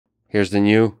Here's the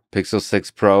new Pixel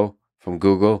 6 Pro from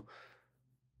Google.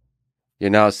 You're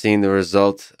now seeing the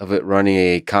result of it running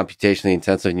a computationally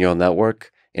intensive neural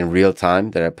network in real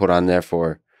time that I put on there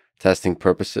for testing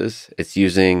purposes. It's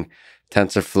using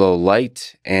TensorFlow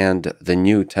Lite and the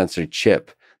new Tensor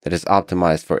chip that is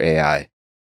optimized for AI.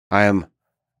 I am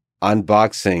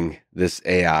unboxing this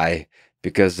AI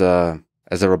because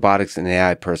as a robotics and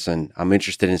AI person, I'm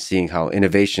interested in seeing how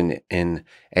innovation in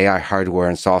AI hardware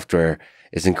and software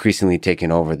is increasingly taking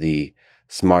over the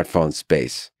smartphone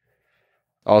space.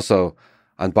 Also,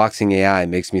 unboxing AI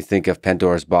makes me think of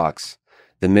Pandora's box,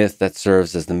 the myth that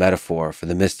serves as the metaphor for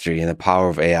the mystery and the power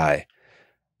of AI.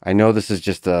 I know this is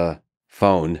just a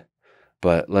phone,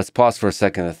 but let's pause for a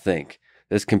second to think.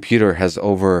 This computer has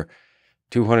over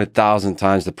 200,000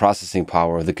 times the processing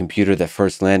power of the computer that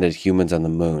first landed humans on the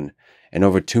moon, and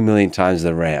over 2 million times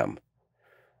the RAM.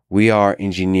 We are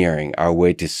engineering our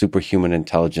way to superhuman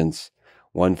intelligence,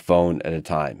 one phone at a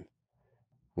time.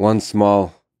 One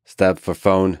small step for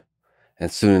phone, and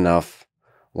soon enough,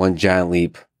 one giant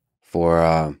leap for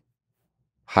a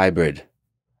hybrid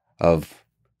of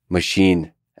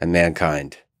machine and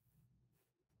mankind.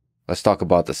 Let's talk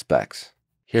about the specs.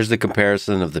 Here's the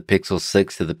comparison of the Pixel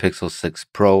 6 to the Pixel 6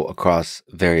 Pro across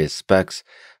various specs,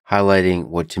 highlighting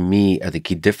what to me are the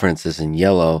key differences in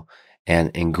yellow,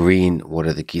 and in green, what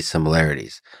are the key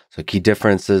similarities. So key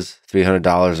differences,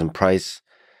 $300 in price.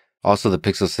 Also, the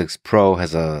Pixel 6 Pro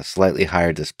has a slightly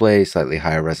higher display, slightly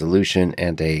higher resolution,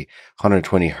 and a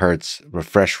 120 Hertz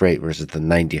refresh rate versus the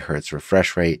 90 Hertz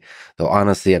refresh rate. Though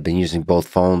honestly, I've been using both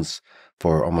phones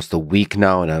for almost a week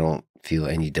now, and I don't feel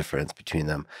any difference between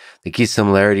them. The key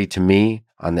similarity to me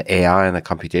on the AI and the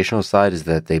computational side is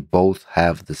that they both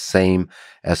have the same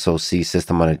SoC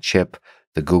system on a chip,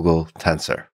 the Google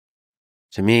Tensor.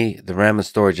 To me, the RAM and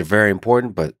storage are very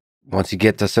important, but once you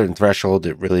get to a certain threshold,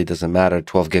 it really doesn't matter.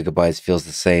 12 gigabytes feels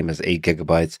the same as 8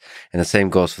 gigabytes, and the same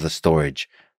goes for the storage.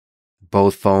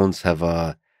 Both phones have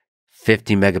a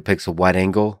 50 megapixel wide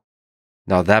angle.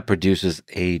 Now that produces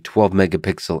a 12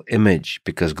 megapixel image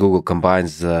because Google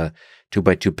combines the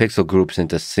 2x2 pixel groups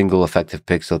into a single effective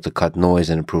pixel to cut noise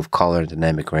and improve color and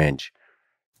dynamic range.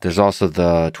 There's also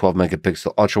the 12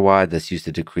 megapixel ultra wide that's used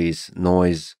to decrease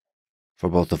noise for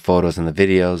both the photos and the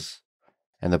videos.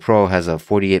 And the Pro has a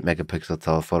 48 megapixel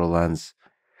telephoto lens,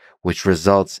 which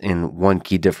results in one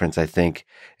key difference, I think.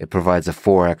 It provides a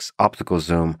 4x optical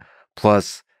zoom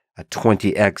plus a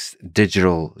 20x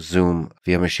digital zoom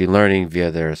via machine learning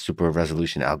via their super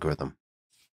resolution algorithm.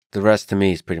 The rest to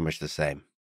me is pretty much the same.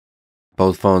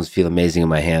 Both phones feel amazing in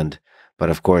my hand, but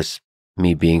of course,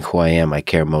 me being who I am, I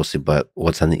care mostly about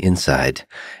what's on the inside,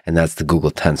 and that's the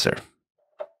Google Tensor.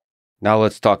 Now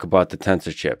let's talk about the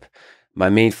Tensor chip. My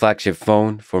main flagship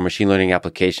phone for machine learning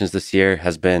applications this year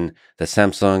has been the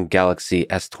Samsung Galaxy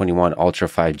S21 Ultra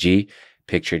 5G,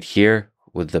 pictured here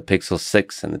with the Pixel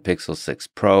 6 and the Pixel 6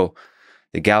 Pro.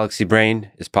 The Galaxy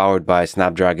Brain is powered by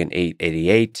Snapdragon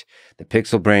 888. The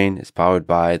Pixel Brain is powered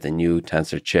by the new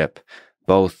Tensor chip.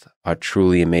 Both are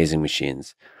truly amazing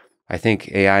machines. I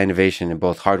think AI innovation in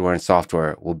both hardware and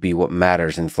software will be what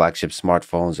matters in flagship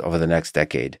smartphones over the next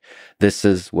decade. This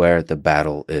is where the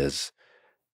battle is.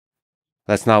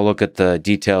 Let's now look at the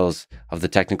details of the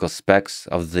technical specs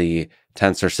of the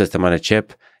Tensor system on a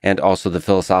chip and also the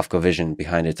philosophical vision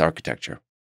behind its architecture.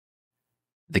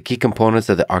 The key components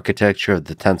of the architecture of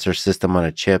the Tensor system on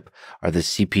a chip are the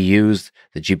CPUs,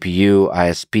 the GPU,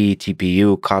 ISP,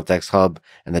 TPU, context hub,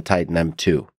 and the Titan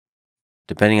M2.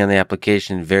 Depending on the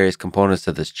application, various components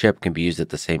of this chip can be used at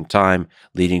the same time,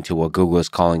 leading to what Google is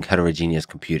calling heterogeneous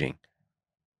computing.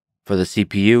 For the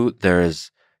CPU, there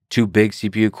is 2 big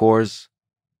CPU cores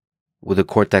with the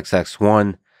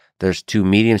Cortex-X1. There's 2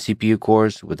 medium CPU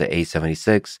cores with the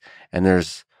A76, and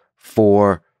there's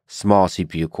 4 small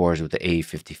CPU cores with the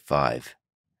A55.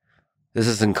 This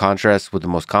is in contrast with the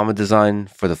most common design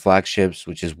for the flagships,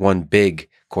 which is 1 big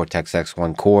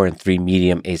Cortex-X1 core and 3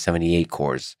 medium A78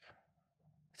 cores.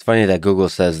 It's funny that Google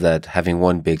says that having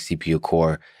 1 big CPU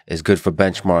core is good for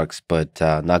benchmarks, but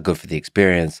not good for the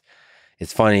experience.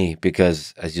 It's funny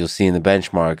because, as you'll see in the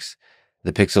benchmarks,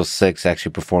 the Pixel 6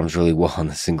 actually performs really well on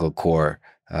the single core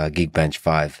Geekbench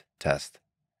 5 test.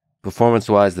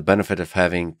 Performance-wise, the benefit of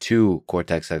having 2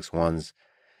 Cortex-X1s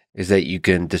is that you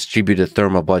can distribute a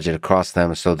thermal budget across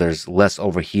them, so there's less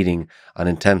overheating on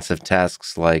intensive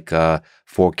tasks like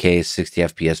 4K 60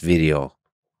 FPS video.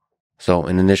 So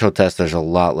in initial tests, there's a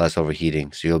lot less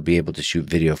overheating, so you'll be able to shoot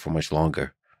video for much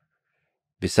longer.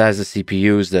 Besides the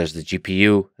CPUs, there's the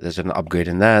GPU. There's an upgrade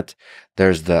in that.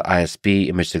 There's the ISP,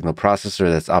 image signal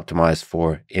processor, that's optimized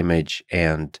for image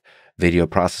and video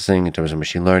processing in terms of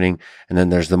machine learning. And then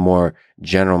there's the more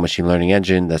general machine learning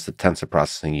engine, that's the Tensor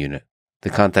processing unit. The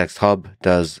Context Hub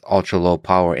does ultra low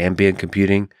power ambient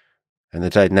computing, and the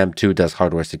Titan M2 does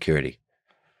hardware security.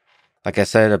 Like I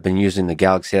said, I've been using the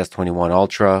Galaxy S21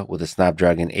 Ultra with a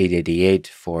Snapdragon 888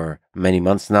 for many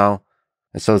months now.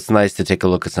 And so it's nice to take a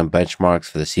look at some benchmarks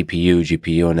for the CPU,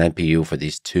 GPU, and NPU for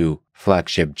these two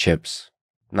flagship chips.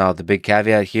 Now, the big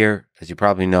caveat here, as you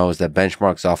probably know, is that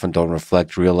benchmarks often don't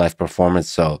reflect real-life performance,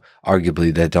 so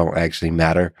arguably they don't actually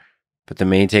matter. But the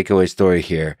main takeaway story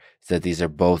here is that these are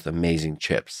both amazing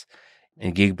chips.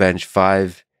 In Geekbench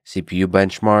 5 CPU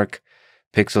benchmark,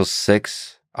 Pixel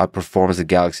 6 outperforms the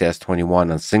Galaxy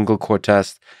S21 on single-core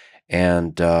test,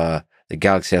 and the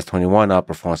Galaxy S21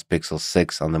 outperforms Pixel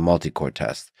 6 on the multi-core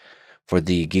test. For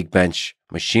the Geekbench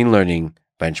machine learning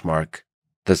benchmark,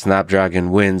 the Snapdragon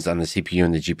wins on the CPU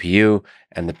and the GPU,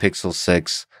 and the Pixel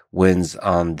 6 wins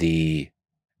on the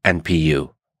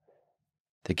NPU.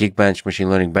 The Geekbench machine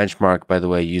learning benchmark, by the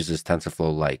way, uses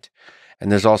TensorFlow Lite.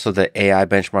 And there's also the AI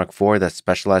benchmark 4 that's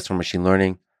specialized for machine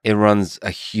learning. It runs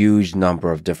a huge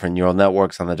number of different neural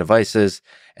networks on the devices.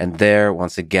 And there,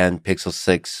 once again, Pixel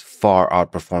 6 far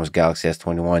outperforms Galaxy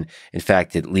S21. In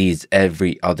fact, it leads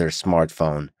every other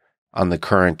smartphone on the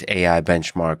current AI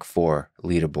benchmark 4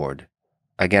 leaderboard.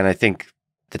 Again, I think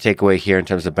the takeaway here in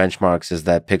terms of benchmarks is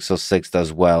that Pixel 6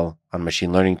 does well on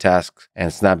machine learning tasks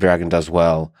and Snapdragon does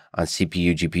well on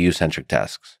CPU, GPU-centric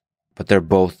tasks. But they're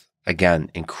both, again,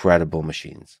 incredible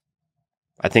machines.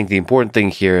 I think the important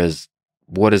thing here is,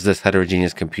 what does this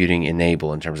heterogeneous computing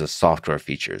enable in terms of software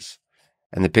features?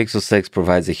 And the Pixel 6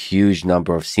 provides a huge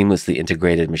number of seamlessly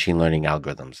integrated machine learning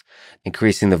algorithms,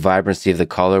 increasing the vibrancy of the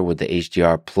color with the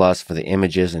HDR Plus for the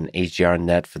images and HDR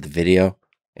Net for the video,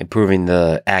 improving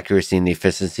the accuracy and the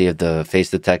efficiency of the face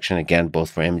detection, again,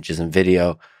 both for images and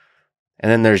video.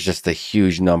 And then there's just a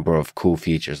huge number of cool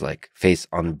features like face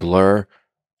unblur,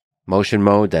 motion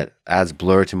mode that adds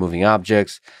blur to moving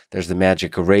objects. There's the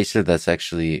magic eraser that's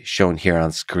actually shown here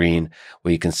on screen,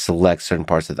 where you can select certain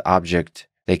parts of the object.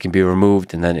 They can be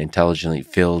removed and then intelligently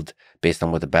filled based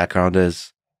on what the background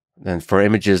is. Then for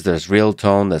images, there's real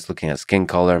tone that's looking at skin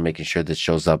color, making sure this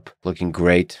shows up looking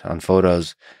great on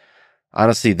photos.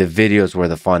 Honestly, the video is where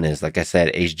the fun is. Like I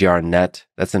said, HDR Net,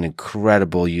 that's an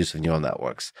incredible use of neural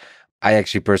networks. I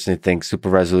actually personally think super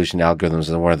resolution algorithms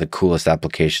are one of the coolest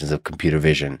applications of computer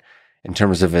vision in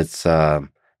terms of its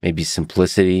maybe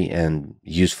simplicity and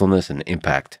usefulness and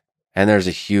impact. And there's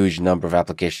a huge number of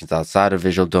applications outside of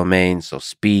visual domain. So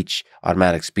speech,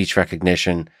 automatic speech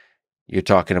recognition. You're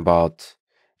talking about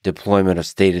deployment of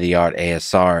state-of-the-art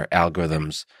ASR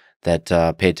algorithms that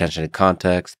pay attention to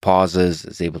context, pauses,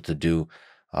 is able to do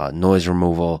noise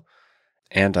removal.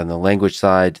 And on the language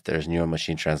side, there's neural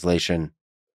machine translation.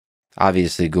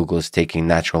 Obviously, Google is taking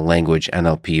natural language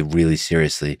NLP really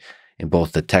seriously in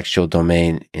both the textual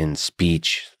domain, in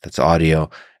speech, that's audio,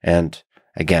 and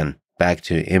again, back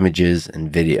to images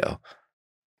and video.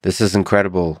 This is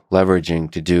incredible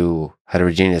leveraging to do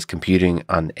heterogeneous computing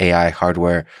on AI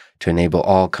hardware to enable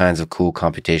all kinds of cool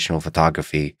computational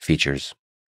photography features.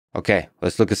 Okay,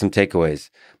 let's look at some takeaways.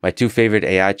 My two favorite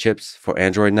AI chips for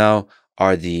Android now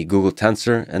are the Google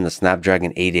Tensor and the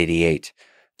Snapdragon 888.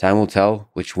 Time will tell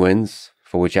which wins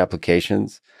for which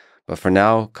applications, but for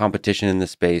now, competition in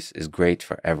this space is great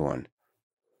for everyone.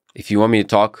 If you want me to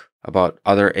talk about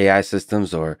other AI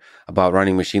systems or about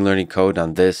running machine learning code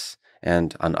on this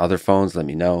and on other phones, let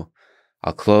me know.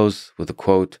 I'll close with a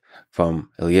quote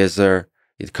from Eliezer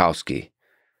Yudkowsky.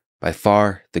 By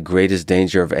far, the greatest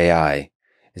danger of AI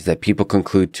is that people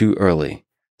conclude too early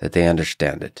that they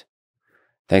understand it.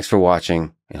 Thanks for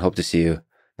watching and hope to see you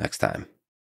next time.